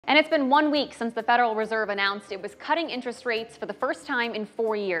And it's been 1 week since the Federal Reserve announced it was cutting interest rates for the first time in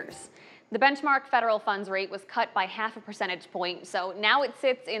 4 years. The benchmark federal funds rate was cut by half a percentage point, so now it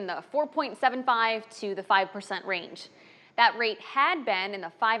sits in the 4.75 to the 5% range. That rate had been in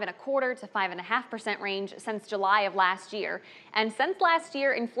the 5.25 to 5.5% range since July of last year, and since last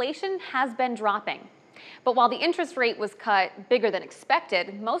year, inflation has been dropping. But while the interest rate was cut bigger than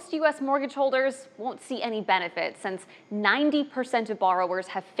expected, most U.S. mortgage holders won't see any benefit since 90% of borrowers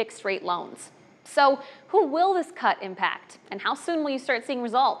have fixed rate loans. So who will this cut impact, and how soon will you start seeing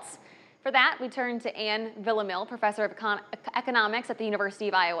results? For that, we turn to Anne Villamil, professor of economics at the University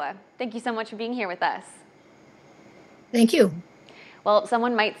of Iowa. Thank you so much for being here with us. Thank you. Well,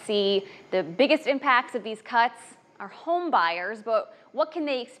 someone might see the biggest impacts of these cuts are home buyers, but what can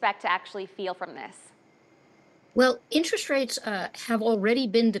they expect to actually feel from this? Well, interest rates have already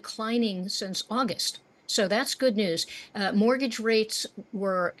been declining since August. So that's good news. Mortgage rates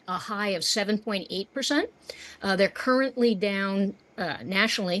were a high of 7.8%. They're currently down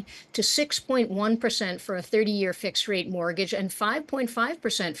nationally to 6.1% for a 30-year fixed rate mortgage and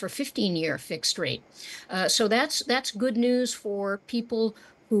 5.5% for 15-year fixed rate. So that's good news for people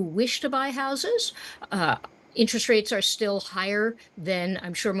who wish to buy houses. Interest rates are still higher than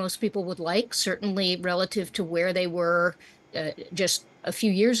I'm sure most people would like, certainly relative to where they were just a few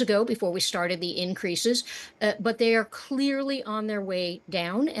years ago before we started the increases, but they are clearly on their way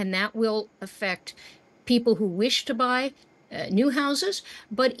down, and that will affect people who wish to buy new houses.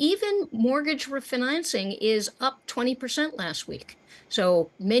 But even mortgage refinancing is up 20% last week. So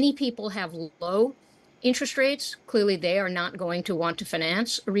many people have low interest rates. Clearly, they are not going to want to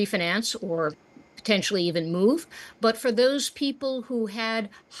refinance, or potentially even move. But for those people who had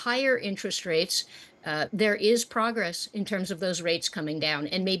higher interest rates, there is progress in terms of those rates coming down,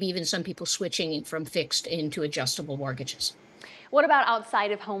 and maybe even some people switching from fixed into adjustable mortgages. What about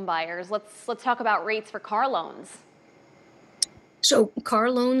outside of home buyers? Let's talk about rates for car loans. So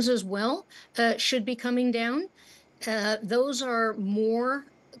car loans as well should be coming down. Those are more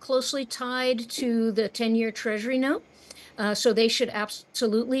closely tied to the 10-year Treasury note. So they should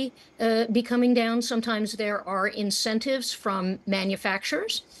absolutely be coming down. Sometimes there are incentives from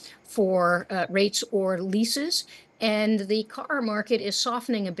manufacturers for rates or leases, and the car market is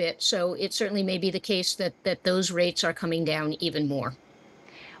softening a bit. So it certainly may be the case that those rates are coming down even more.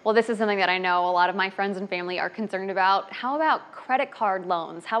 Well, this is something that I know a lot of my friends and family are concerned about. How about credit card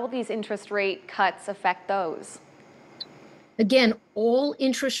loans? How will these interest rate cuts affect those? Again, all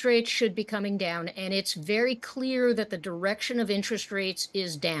interest rates should be coming down, and it's very clear that the direction of interest rates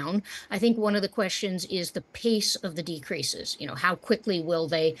is down. I think one of the questions is the pace of the decreases. How quickly will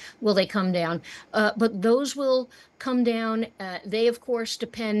they come down? But those will come down. They, of course,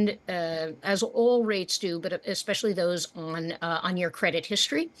 depend, as all rates do, but especially those on your credit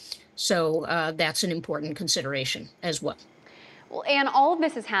history. So that's an important consideration as well. Well, Anne, all of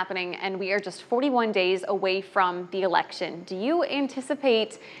this is happening, and we are just 41 days away from the election. Do you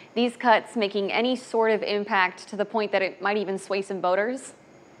anticipate these cuts making any sort of impact to the point that it might even sway some voters?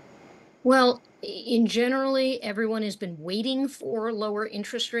 Well, in generally, everyone has been waiting for lower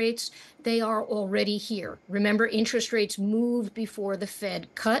interest rates. They are already here. Remember, interest rates moved before the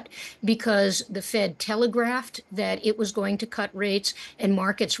Fed cut because the Fed telegraphed that it was going to cut rates and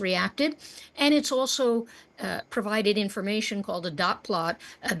markets reacted. And it's also provided information called a dot plot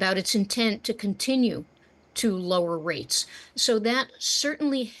about its intent to continue to lower rates. So that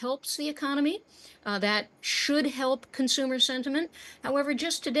certainly helps the economy. That should help consumer sentiment. However,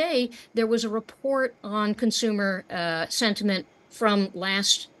 just today, there was a report on consumer sentiment from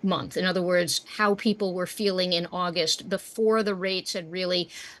last month. In other words, how people were feeling in August before the rates had really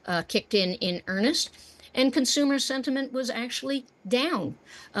kicked in earnest. And consumer sentiment was actually down.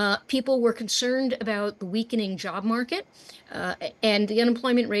 People were concerned about the weakening job market, and the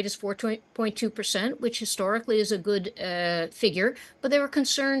unemployment rate is 4.2%, which historically is a good figure. But they were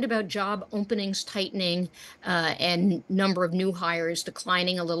concerned about job openings tightening and number of new hires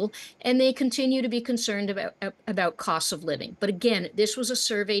declining a little. And they continue to be concerned about costs of living. But again, this was a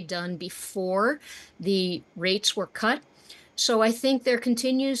survey done before the rates were cut. So I think there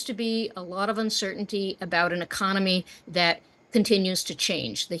continues to be a lot of uncertainty about an economy that continues to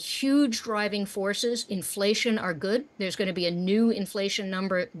change. The huge driving forces, inflation, are good. There's going to be a new inflation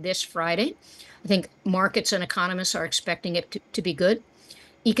number this Friday. I think markets and economists are expecting it to be good.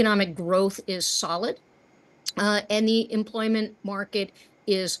 Economic growth is solid, and the employment market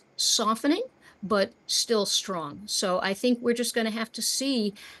is softening, but still strong. So I think we're just going to have to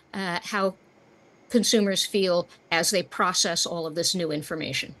see how consumers feel as they process all of this new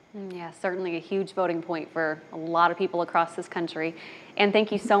information. Yeah, certainly a huge voting point for a lot of people across this country. And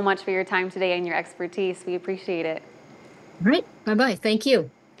thank you so much for your time today and your expertise. We appreciate it. All right. Bye-bye. Thank you.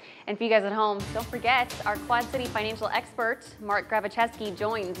 And for you guys at home, don't forget our Quad City financial expert, Mark Gravicheski,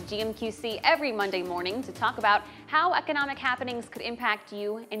 joins GMQC every Monday morning to talk about how economic happenings could impact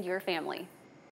you and your family.